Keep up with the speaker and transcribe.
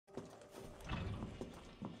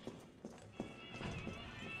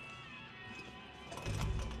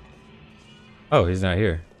Oh, he's not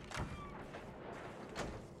here.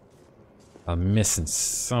 I'm missing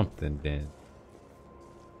something then.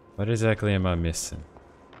 What exactly am I missing?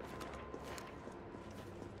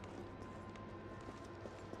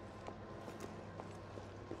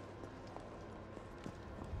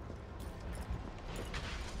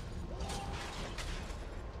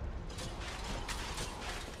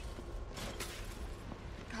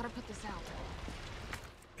 Gotta put this out.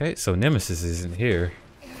 Okay, so Nemesis isn't here.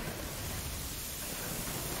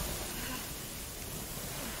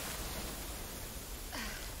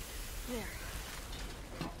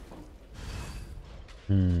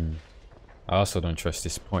 There. I also don't trust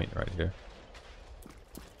this point right here.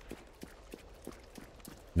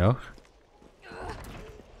 No?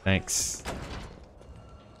 Thanks.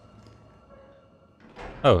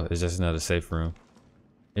 Oh, it's just another safe room.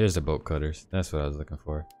 Here's the bolt cutters. That's what I was looking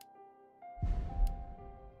for.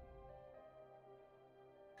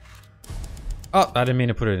 Oh, I didn't mean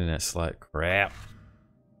to put it in that slot. Crap.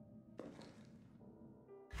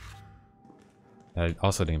 I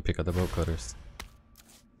also didn't pick up the bolt cutters.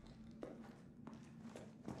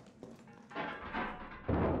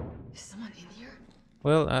 Is someone in here?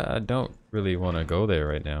 Well, I don't really want to go there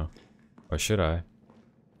right now. Or should I?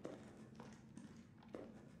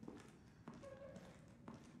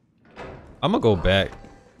 I'm gonna go back.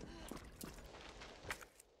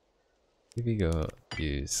 Here we go.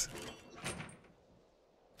 Use.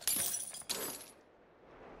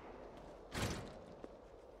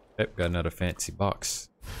 Yep, got another fancy box.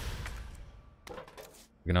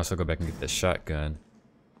 We can also go back and get the shotgun.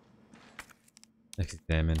 Let's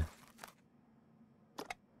examine.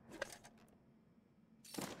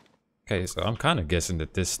 Okay, so I'm kind of guessing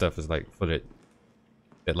that this stuff is like for that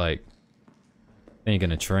like thing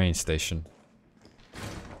in a train station.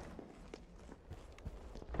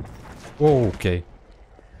 Whoa, okay.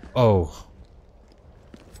 Oh.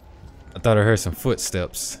 I thought I heard some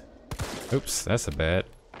footsteps. Oops, that's a bad.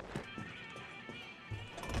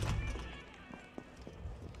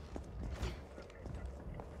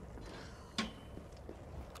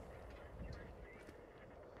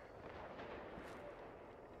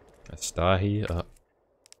 Stahi up.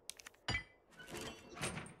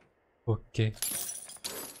 Okay.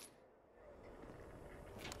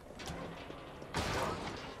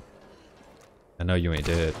 I know you ain't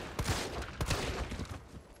dead.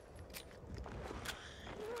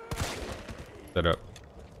 Shut up.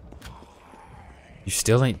 You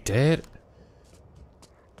still ain't dead?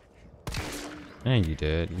 Man, you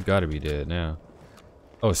dead. You gotta be dead now.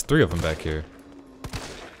 Oh, it's 3 of them back here.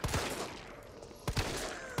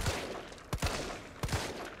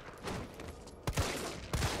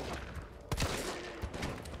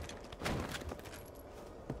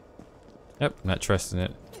 Yep, not trusting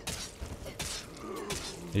it.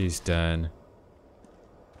 He's done.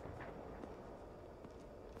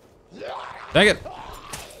 Dang it!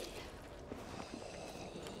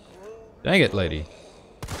 Dang it, lady.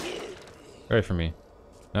 Hurry for me.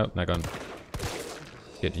 Nope, not gonna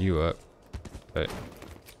get you up. But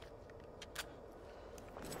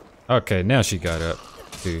okay, now she got up.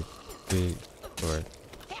 2, 3, 4.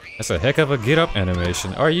 That's a heck of a get up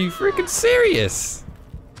animation. Are you freaking serious?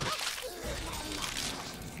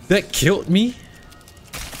 That killed me?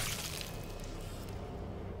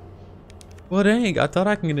 Well, dang, I thought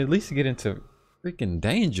I can at least get into freaking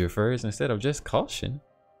danger first instead of just caution.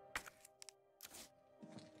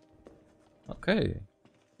 Okay.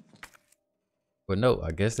 But no,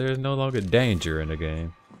 I guess there is no longer danger in the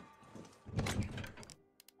game.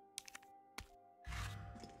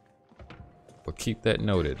 But keep that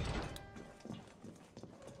noted.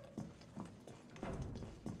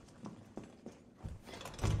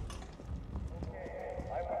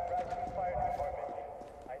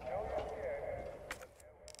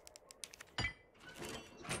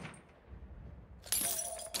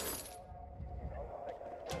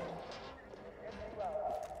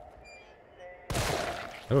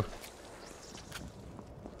 Oh.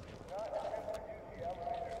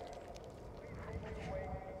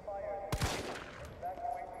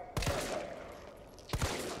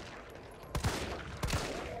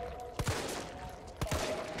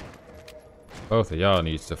 Both of y'all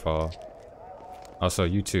needs to fall. Also,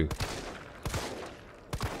 you too.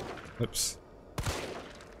 Oops.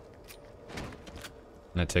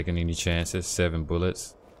 Not taking any chances. 7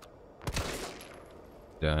 bullets.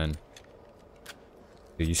 Done.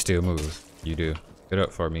 Do you still move? You do. Get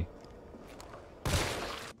up for me.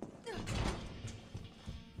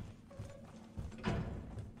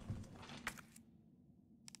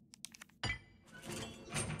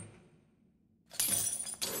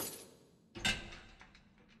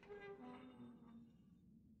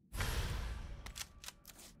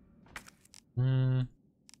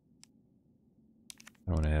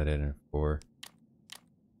 that in 4.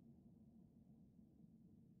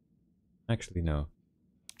 Actually, no.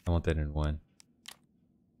 I want that in 1.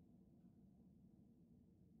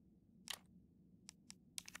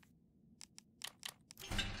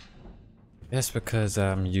 That's because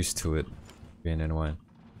I'm used to it being in 1.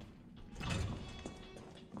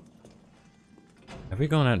 Have we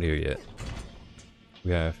gone out there yet?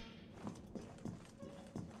 We have.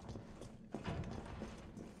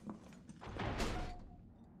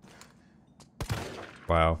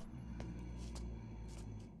 Wow.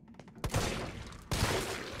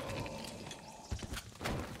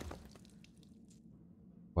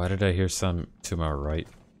 Why did I hear some to my right?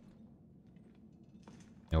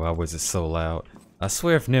 And why was it so loud? I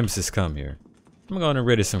swear if Nemesis come here, I'm gonna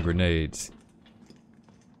ready some grenades.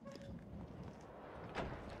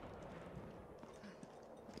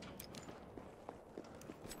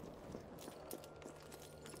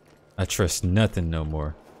 I trust nothing no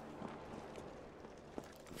more.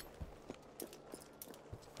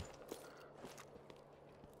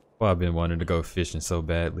 Well, I've been wanting to go fishing so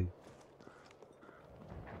badly.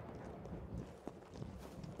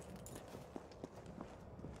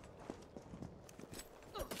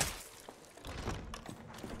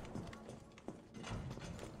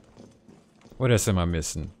 What else am I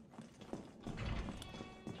missing?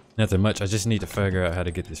 Nothing much. I just need to figure out how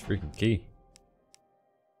to get this freaking key.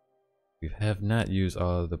 We have not used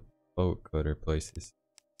all of the boat cutter places.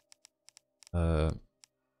 Kind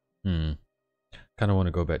of want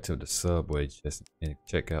to go back to the subway just and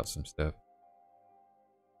check out some stuff.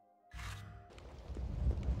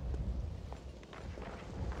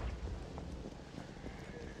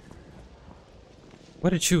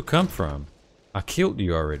 Where did you come from? I killed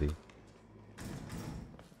you already.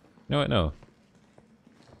 No, what? No.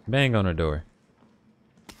 Bang on the door.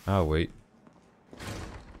 I'll wait.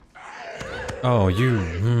 Oh, you.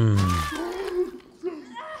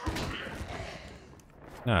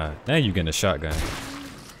 Nah, now you're getting a shotgun.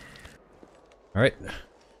 Alright.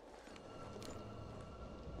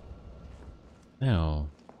 Now,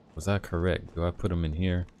 was I correct? Do I put them in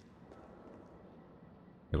here?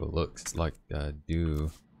 It looks like I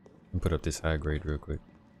do. Let me put up this high grade real quick.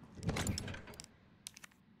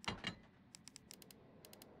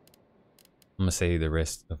 I'm gonna save the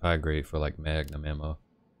rest of high grade for like Magnum ammo.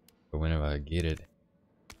 But whenever I get it.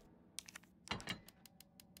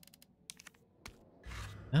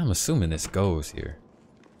 I'm assuming this goes here.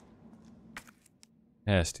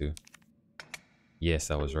 Has to. Yes,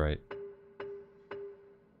 I was right.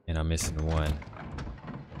 And I'm missing 1.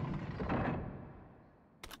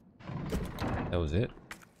 That was it?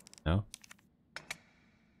 No?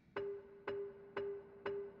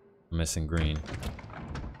 I'm missing green.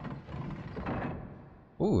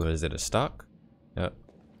 Ooh, is it a stock? Yep.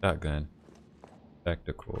 Shotgun.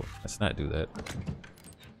 Tactical. Let's not do that.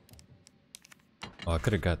 Oh, I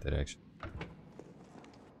could have got that actually.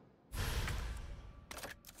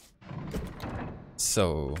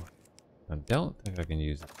 So, I don't think I can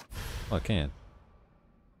use it. Oh, I can.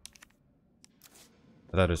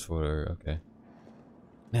 I thought it was for, okay.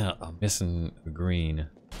 Now, I'm missing a green.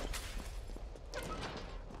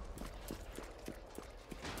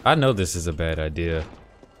 I know this is a bad idea.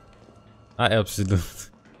 I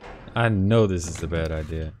know this is a bad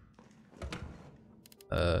idea.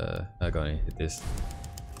 Not gonna hit this.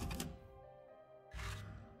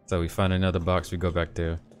 So we find another box, we go back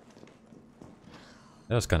there.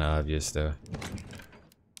 That was kind of obvious though.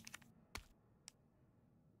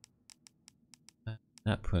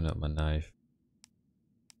 Not putting up my knife.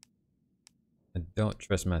 I don't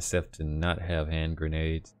trust myself to not have hand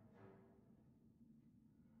grenades.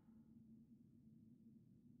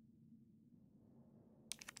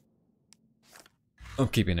 I'm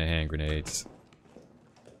keeping the hand grenades.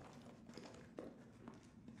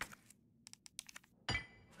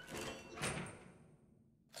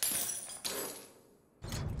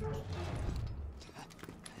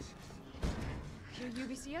 Your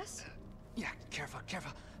UBCS? Yeah, careful,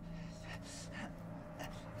 careful.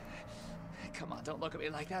 Come on, don't look at me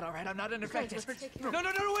like that, all right? I'm not unaffected. Okay, let's take care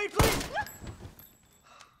No, wait, please!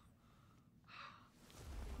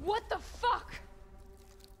 What the fuck?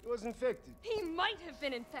 He was infected. He might have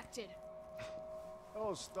been infected.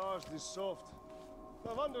 Oh, stars, this soft.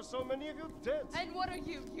 No wonder so many of you dead. And what are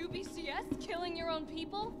you, UBCS? Killing your own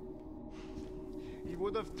people? He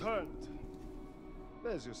would have turned.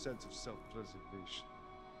 There's your sense of self-preservation.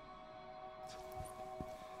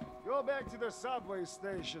 Go back to the subway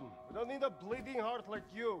station. We don't need a bleeding heart like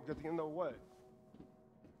you getting in the way.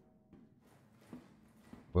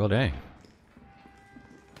 Well, dang.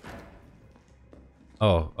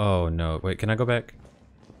 Oh no. Wait, can I go back?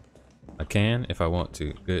 can if I want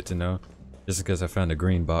to. Good to know. Just because I found a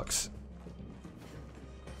green box.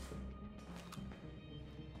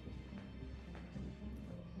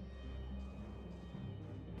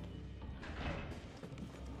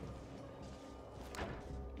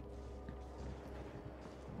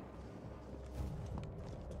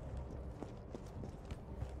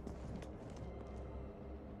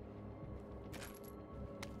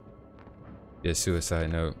 Yeah,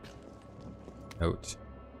 suicide note. Note.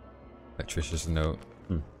 Electrician's note.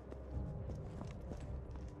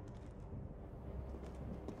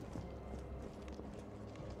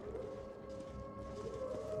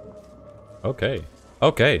 Okay.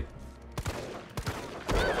 Okay.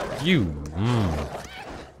 You.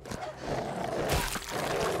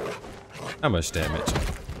 How much damage?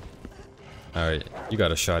 Alright, you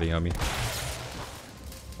got a shotty on me.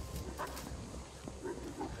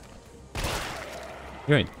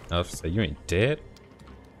 You ain't. I was gonna say, you ain't dead.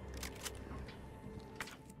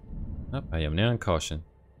 Nope, I am now in caution.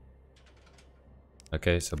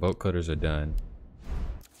 Okay, so bolt cutters are done.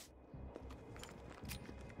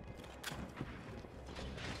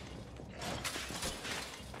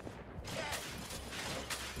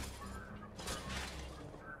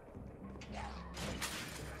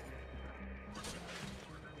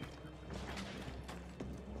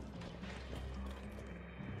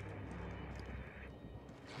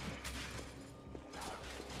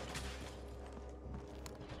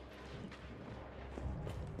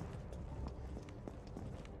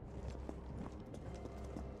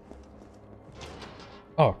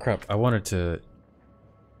 Oh crap, I wanted to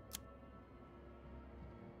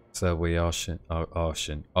subway auction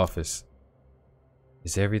office.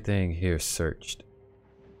 Is everything here searched?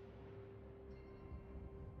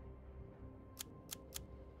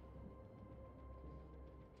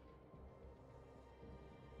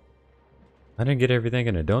 I didn't get everything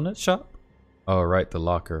in a donut shop? Oh right, the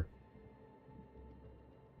locker.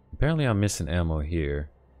 Apparently I'm missing ammo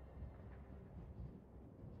here.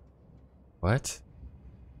 What?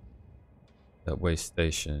 Subway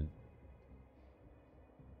station.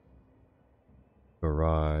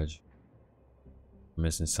 Garage.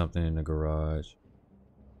 Missing something in the garage.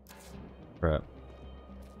 Crap.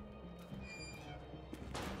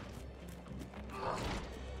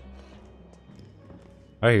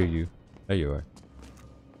 I hear you. There you are.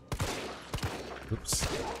 Oops.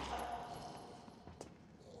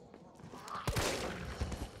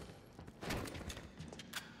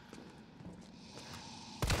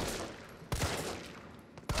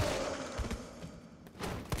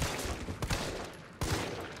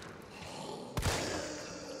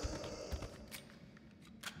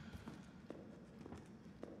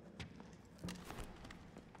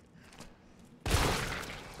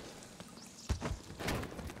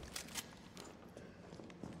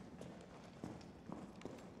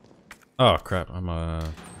 Oh crap, I'm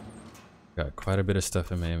got quite a bit of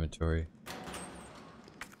stuff in my inventory.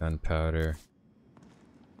 Gunpowder.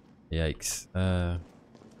 Yikes. I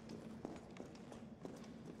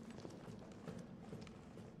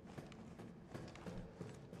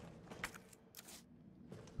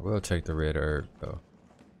will take the red herb though.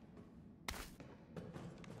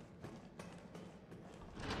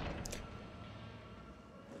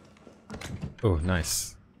 Oh,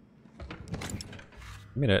 nice.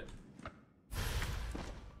 Give me that.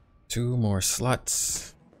 2 more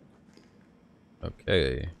slots.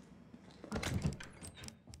 Okay.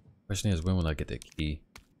 Question is, when will I get the key?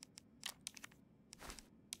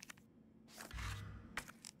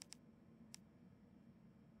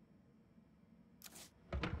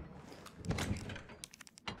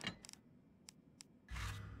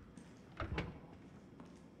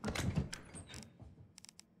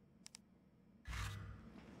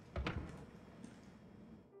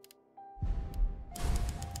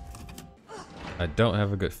 I don't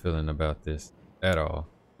have a good feeling about this at all.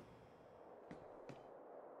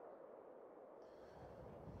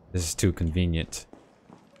 This is too convenient.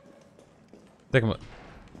 I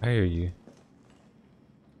hear you.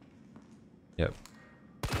 Yep.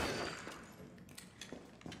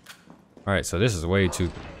 Alright, so this is way too...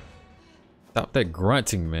 Stop that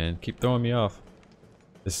grunting, man. Keep throwing me off.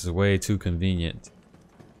 This is way too convenient.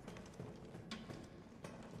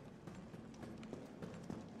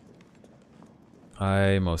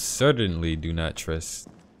 I most certainly do not trust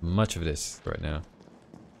much of this right now.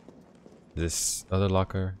 This other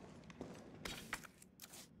locker.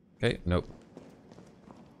 Okay, nope.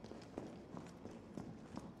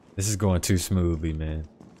 This is going too smoothly, man.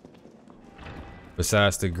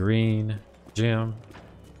 Besides the green gem,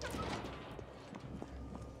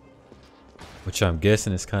 which I'm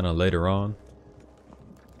guessing is kind of later on.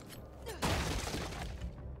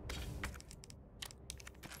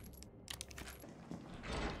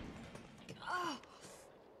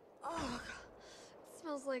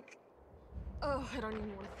 Oh, I don't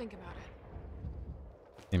even want to think about it.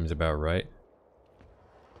 Seems about right.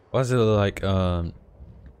 Was it like who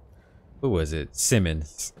was it?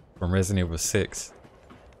 Simmons from Resident Evil 6.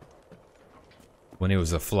 When it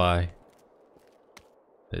was a fly.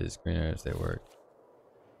 His green herbs, they work.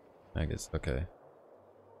 I guess okay.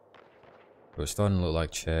 It was starting to look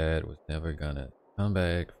like Chad was never gonna come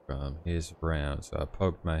back from his round, so I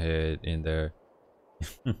poked my head in there.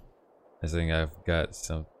 I think I've got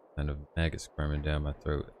some kind of maggot squirming down my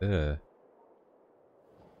throat. Ugh.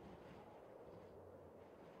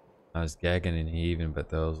 I was gagging and heaving, but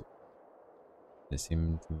those they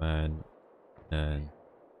seemed to mind and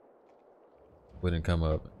wouldn't come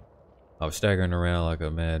up. I was staggering around like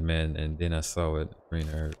a madman, and then I saw it. Green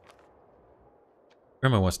herb.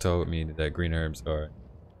 Grandma once told me that green herbs are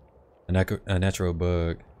a natural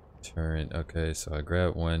bug deterrent. Okay, so I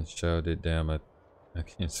grabbed one, shoved it down my. I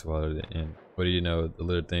can't swallow it in. What do you know? The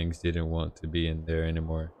little things didn't want to be in there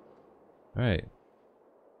anymore. All right.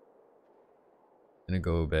 Gonna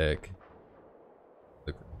go back.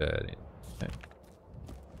 Look at that. Okay.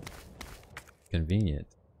 Convenient.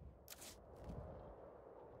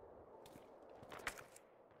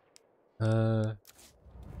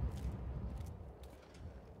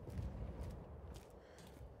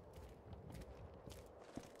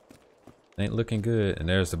 Ain't looking good. And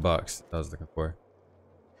there's the box I was looking for.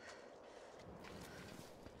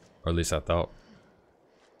 Or at least I thought.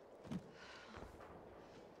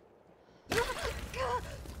 Oh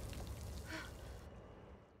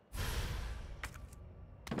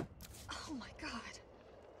my god.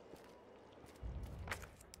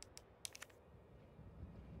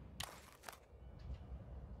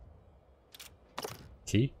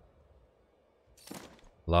 Key?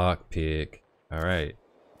 Lockpick. Alright.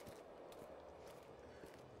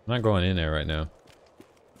 I'm not going in there right now.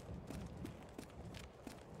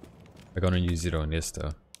 I'm gonna use it on this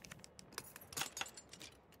though.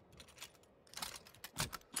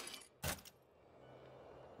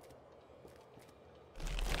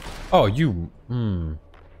 Oh, you.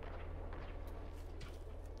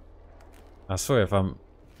 I swear if I'm.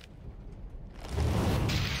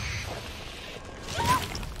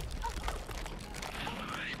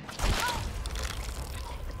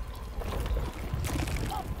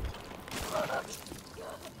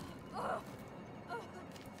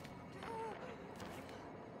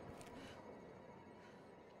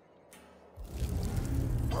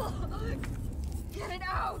 Get it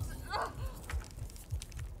out!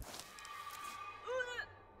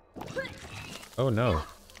 Oh no.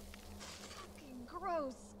 Fucking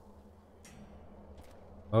gross.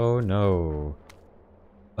 Oh no.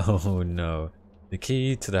 Oh no. The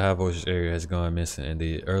key to the high voltage area has gone missing, and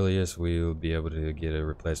the earliest we'll be able to get a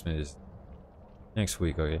replacement is next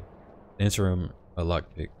week, okay? Interim a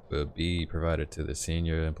lockpick will be provided to the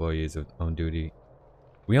senior employees on duty.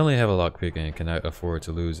 We only have a lockpick and cannot afford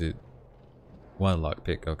to lose it. One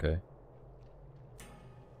lockpick, okay?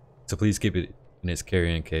 So please keep it in its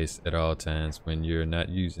carrying case at all times when you're not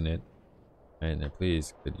using it. And then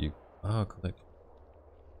please, could you collect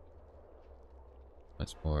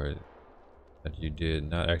much more that you did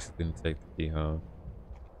not accidentally take the key home.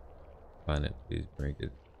 Find it, please bring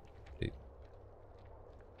it.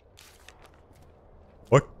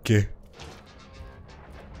 Okay.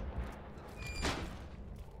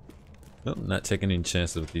 Nope, not taking any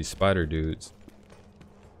chances with these spider dudes.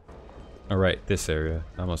 Alright, this area.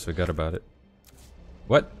 I almost forgot about it.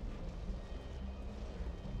 What?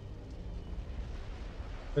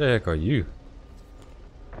 Where the heck are you?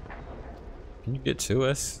 Can you get to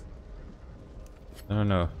us? I don't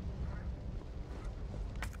know.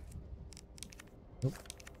 Nope.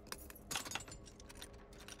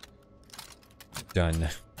 Done.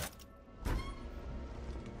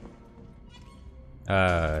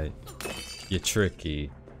 You're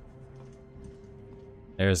tricky.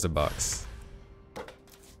 There's the box.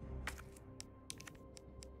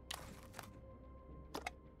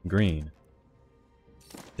 Green.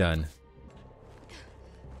 Done.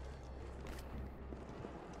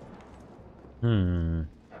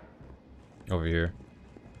 Over here.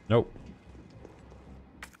 Nope.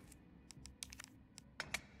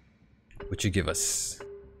 What you give us?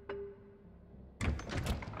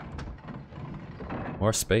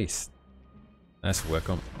 More space. That's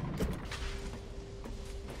welcome.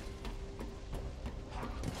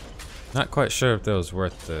 Not quite sure if that was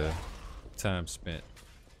worth the time spent.